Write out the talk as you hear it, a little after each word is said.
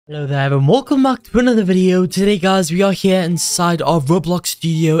Hello there and welcome back to another video. Today guys, we are here inside of Roblox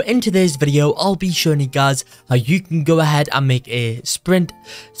Studio. In today's video, I'll be showing you guys how you can go ahead and make a sprint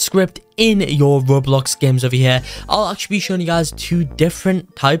script in your Roblox games over here. I'll actually be showing you guys two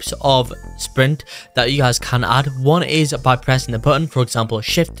different types of sprint that you guys can add. One is by pressing the button, for example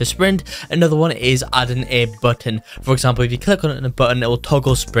shift to sprint. Another one is adding a button. For example, if you click on a button, it will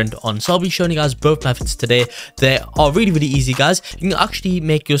toggle sprint on. So I'll be showing you guys both methods today. They are really easy guys. You can actually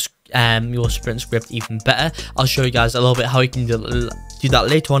make your sprint script even better. I'll show you guys a little bit how you can do that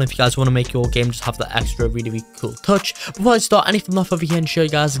later on if you guys want to make your game just have that extra really cool touch. Before I start anything off over here and show you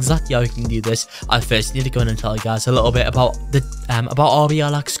guys exactly how you can do this, I first need to go in and tell you guys a little bit about the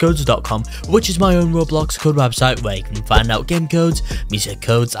RBLXcodes.com, which is my own Roblox code website where you can find out game codes, music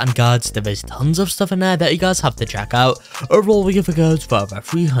codes and guides. There is tons of stuff in there that you guys have to check out. Overall, we give the codes for over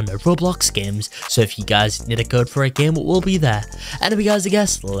 300 Roblox games, so if you guys need a code for a game, it will be there. Anyway guys, I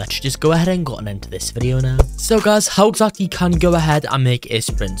guess let's just go ahead and get into this video now. So guys, how exactly can you go ahead and make a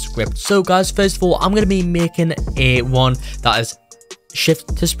sprint script? So guys, first of all, I'm going to be making a one that is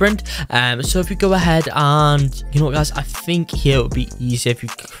shift to sprint. So if you go ahead and, you know what guys, I think here it would be easier if you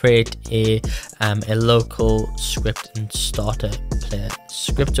create a local script and start a player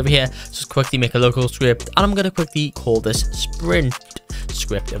script over here. So just quickly make a local script, and I'm going to quickly call this sprint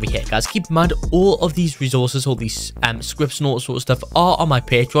script over here guys. Keep in mind, all of these resources, all these scripts and all that sort of stuff are on my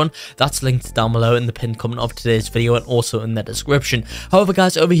Patreon. That's linked down below in the pinned comment of today's video and also in the description. However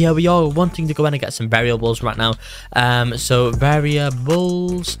guys, over here we are wanting to go in and get some variables right now. So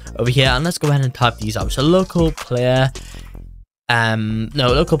variables over here, and let's go ahead and type these out. So local player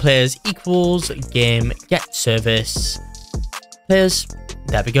local players equals game get service players.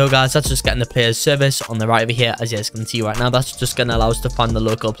 There we go guys, that's just getting the player's service on the right over here. As you guys can see right now, that's just going to allow us to find the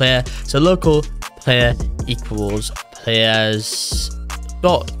local player. So local player equals players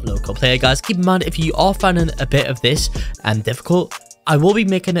dot local player guys. Keep in mind, if you are finding a bit of this difficult, I will be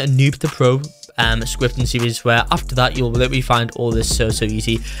making a noob to pro scripting series where after that you'll literally find all this so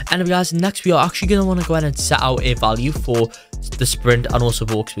easy. And guys, next we are actually going to want to go ahead and set out a value for the sprint and also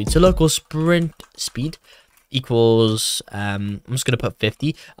walk speed. So local sprint speed equals I'm just gonna put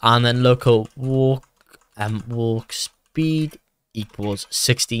 50, and then local walk speed equals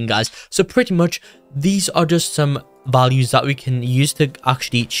 16 guys. So pretty much these are just some values that we can use to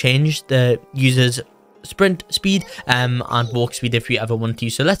actually change the user's sprint speed and walk speed if we ever want to.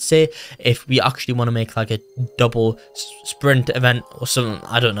 So let's say if we actually want to make like a double sprint event or something,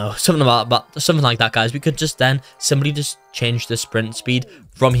 I don't know, something like that guys, we could just then simply just change the sprint speed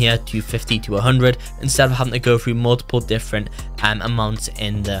from here to 50 to 100 instead of having to go through multiple different amounts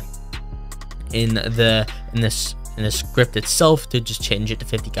in the script itself to just change it to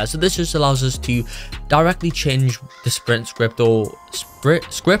 50 guys. So this just allows us to directly change the sprint script or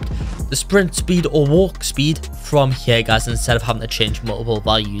the sprint speed or walk speed from here guys, instead of having to change multiple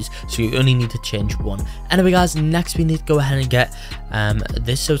values. So you only need to change one. Anyway guys, next we need to go ahead and get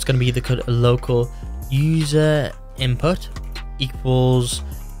this. So it's going to be the code local user input equals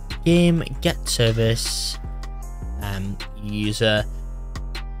game get service user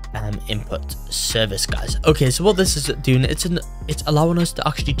input service guys. Okay, so what this is doing, it's allowing us to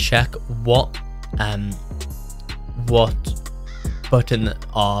actually check what button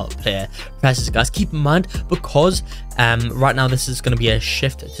our player presses guys. Keep in mind, because right now this is going to be a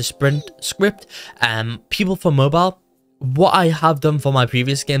shift to sprint script, people for mobile, what I have done for my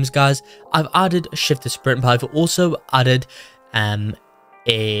previous games guys, I've added a shift to sprint, but I've also added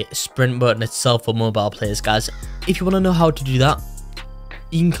a sprint button itself for mobile players guys. If you want to know how to do that,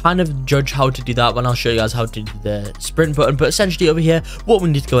 you can kind of judge how to do that when I'll show you guys how to do the sprint button. But essentially over here, what we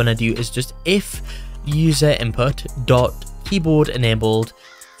need to go in and do is just if user input dot keyboard enabled,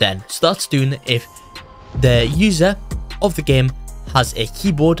 then so that's doing if the user of the game has a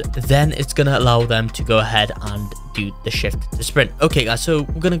keyboard, then it's going to allow them to go ahead and do the shift to sprint. Okay guys, so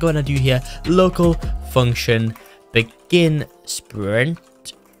we're going to go in and do here local function begin sprint,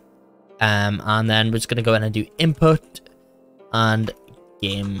 and then we're just going to go in and do input and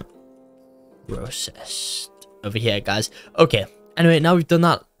game processed over here guys. Okay, anyway, now we've done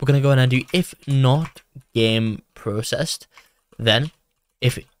that, we're gonna go in and do if not game processed, then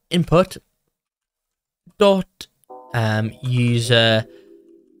if input dot user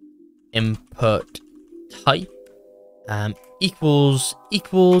input type equals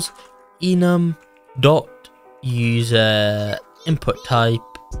enum dot user input type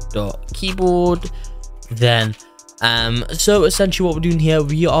dot keyboard, then so essentially what we're doing here,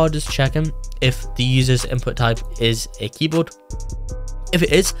 we are just checking if the user's input type is a keyboard. If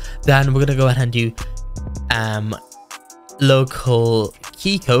it is, then we're going to go ahead and do local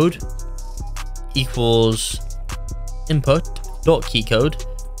key code equals input dot key code.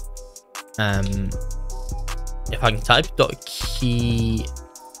 If I can type dot key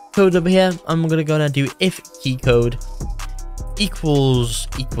code over here, I'm gonna go and do if key code equals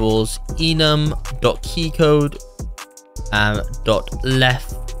enum dot key code dot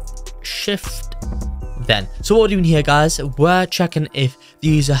left shift then. So what we're doing here, guys, we're checking if the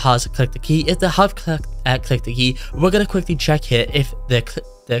user has clicked the key. If they have clicked the key, we're going to quickly check here if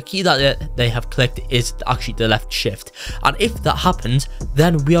the key that they have clicked is actually the left shift. And if that happens,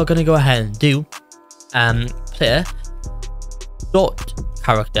 then we are going to go ahead and do player dot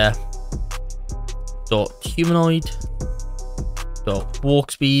character dot humanoid dot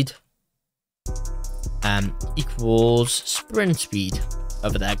walk speed equals sprint speed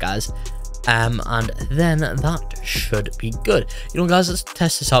over there, guys. And then that should be good. You know, guys, let's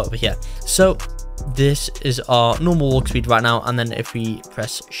test this out over here. So this is our normal walk speed right now, and then if we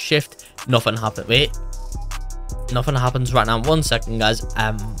press shift, nothing happens. Wait, nothing happens right now. 1 second, guys.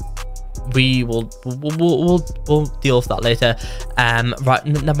 We'll deal with that later. Right,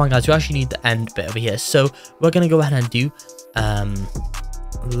 never mind, guys. We actually need the end bit over here, so we're gonna go ahead and do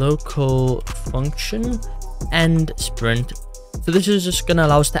local function end sprint. So this is just going to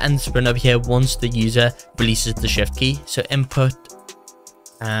allow us to end the sprint over here once the user releases the shift key. So input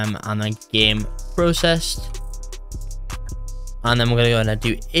and then game processed, and then we're going to go ahead and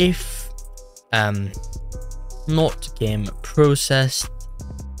do if not game processed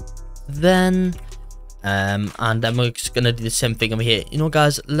then and then we're just going to do the same thing over here. You know,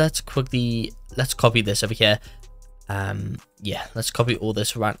 guys, let's copy this over here. Yeah, let's copy all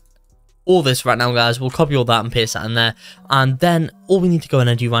this right now, guys. We'll copy all that and paste that in there, and then all we need to go in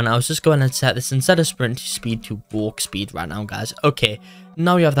and do right now is just go in and set this instead of sprint speed to walk speed right now, guys. Okay,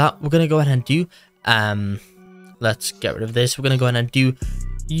 now we have that. We're gonna go ahead and do let's get rid of this. We're gonna go ahead and do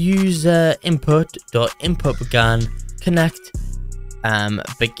user input dot input began connect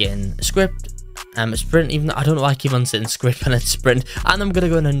begin script sprint, even though I don't know why I keep on saying script when it's sprint. And then I'm gonna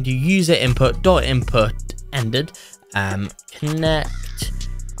go ahead and do user input dot input ended connect,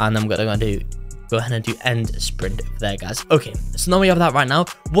 and then I'm gonna go ahead and do end sprint over there, guys. Okay, so now we have that right now.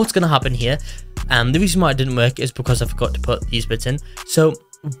 What's gonna happen here, the reason why it didn't work is because I forgot to put these bits in. So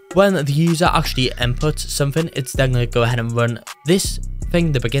when the user actually inputs something, it's then gonna go ahead and run this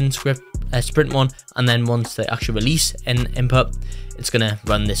thing, the begin script sprint one, and then once they actually release an input, it's gonna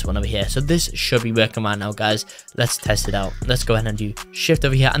run this one over here. So this should be working right now, guys. Let's test it out. Let's go ahead and do shift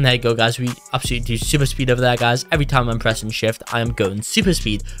over here, and there you go, guys. We absolutely do super speed over there, guys. Every time I'm pressing shift, I am going super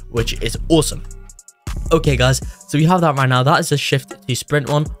speed, which is awesome. Okay, guys, so we have that right now. That is a shift to sprint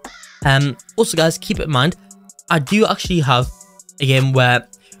one. Also, guys, keep it in mind, I do actually have a game where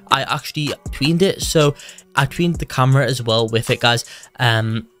I actually tweened it, so I tweened the camera as well with it, guys.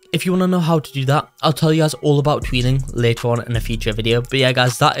 If you want to know how to do that, I'll tell you guys all about tweening later on in a future video. But yeah,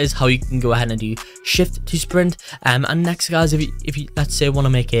 guys, that is how you can go ahead and do shift to sprint. And next, guys, if you let's say want to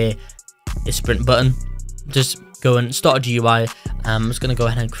make a sprint button, just go and start a GUI. I'm just going to go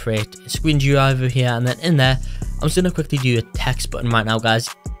ahead and create a screen GUI over here, and then in there, I'm just going to quickly do a text button right now, guys.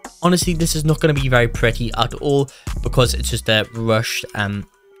 Honestly, this is not going to be very pretty at all because it's just a rush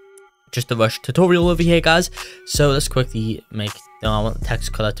tutorial over here, guys. So let's quickly make, I want the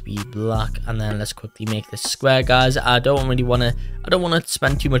text color to be black, and then let's quickly make this square, guys. I don't want to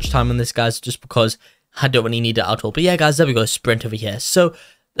spend too much time on this, guys, just because I don't really need it at all. But yeah, guys, there we go, sprint over here. So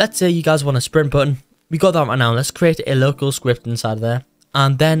let's say you guys want a sprint button. We got that right now. Let's create a local script inside of there,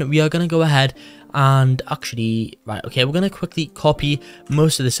 and then we are going to go ahead and actually, right, okay, we're going to quickly copy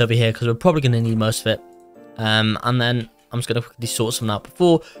most of this over here because we're probably going to need most of it. And then I'm just going to quickly sort some out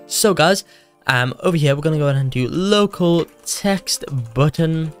before. So, guys, over here, we're going to go ahead and do local text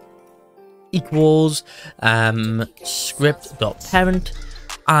button equals script.parent.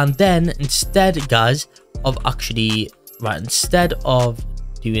 And then instead, guys, of actually, right, instead of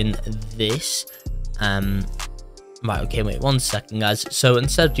doing this, right, okay, wait 1 second, guys. So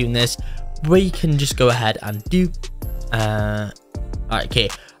instead of doing this, we can just go ahead and do, right, okay,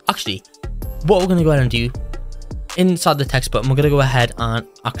 actually, what we're going to go ahead and do, inside the text button, we're going to go ahead and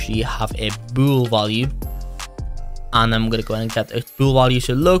actually have a bool value, and then I'm going to go ahead and get the bool value.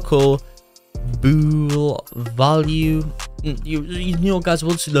 So local bool value, you know, guys,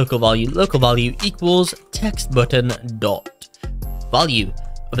 we'll do local value equals text button dot value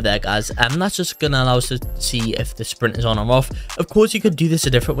over there, guys. And that's just going to allow us to see if the sprint is on or off. Of course, you could do this a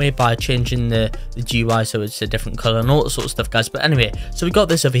different way by changing the GUI so it's a different color and all that sort of stuff, guys. But anyway, so we got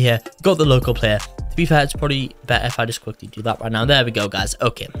this over here, we got the local player. To be fair, it's probably better if I just quickly do that right now. There we go, guys.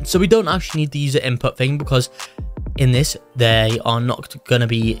 Okay, so we don't actually need the user input thing because in this, they are not going to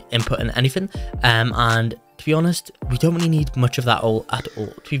be inputting anything, and to be honest, we don't really need much of that at all.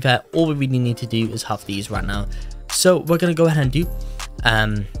 To be fair, all we really need to do is have these right now. So we're going to go ahead and do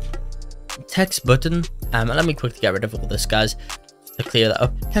text button, and let me quickly get rid of all this, guys, to clear that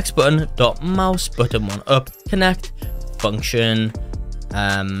up. Text button dot mouse button one up connect function.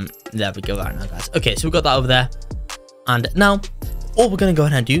 There we go right now, guys. Okay, so we've got that over there, and now all we're going to go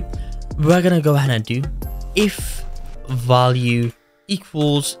ahead and do, we're going to go ahead and do if value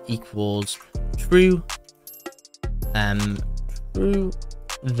equals true, true,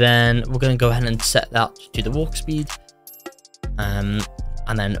 then we're going to go ahead and set that to the walk speed, and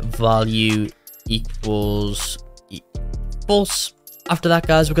then value equals false. After that,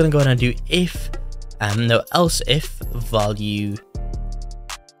 guys, we're going to go ahead and do if else if value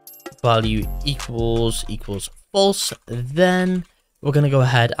equals false, then we're going to go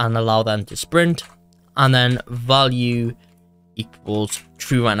ahead and allow them to sprint, and then value equals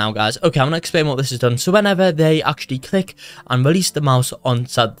true right now, guys. Okay, I'm going to explain what this has done. So whenever they actually click and release the mouse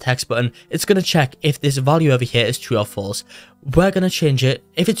onside the text button, it's going to check if this value over here is true or false. We're going to change it.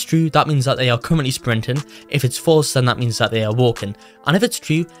 If it's true, that means that they are currently sprinting. If it's false, then that means that they are walking. And if it's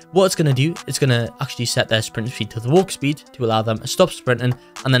true, what it's going to do, it's going to actually set their sprint speed to the walk speed to allow them to stop sprinting,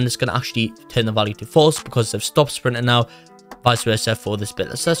 and then it's going to actually turn the value to false because they've stopped sprinting now, vice versa for this bit.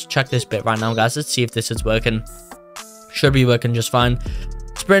 Let's check this bit right now, guys. Let's see if this is working. Should be working just fine.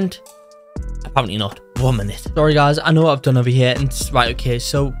 Sprint, apparently not. 1 minute. Sorry, guys, I know what I've done over here, and right, okay,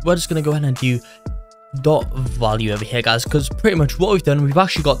 so we're just gonna go ahead and do dot value over here, guys, because pretty much what we've done, we've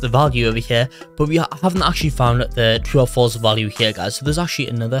actually got the value over here, but we haven't actually found the true or false value here, guys. So there's actually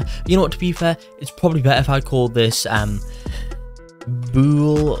another, you know what, to be fair, it's probably better if I call this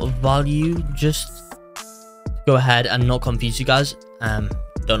bool value, just go ahead and not confuse you guys.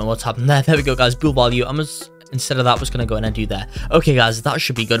 Don't know what's happened there. There we go, guys. Bool value. Instead of that, we're just going to go in and do that. Okay, guys, that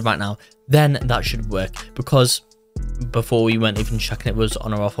should be good right now. Then that should work, because before we weren't even checking it was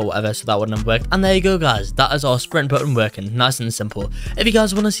on or off or whatever, so that wouldn't have worked. And there you go, guys. That is our sprint button working. Nice and simple. If you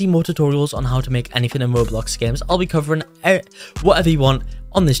guys want to see more tutorials on how to make anything in Roblox games, I'll be covering whatever you want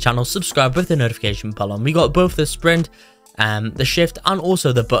on this channel. Subscribe with the notification bell on. We got both the sprint, the shift, and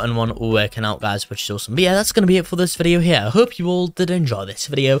also the button one all working out, guys, which is awesome. But yeah, that's going to be it for this video here. I hope you all did enjoy this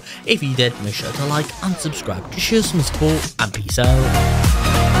video. If you did, make sure to like and subscribe to show some support, and peace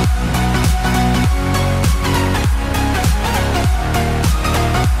out.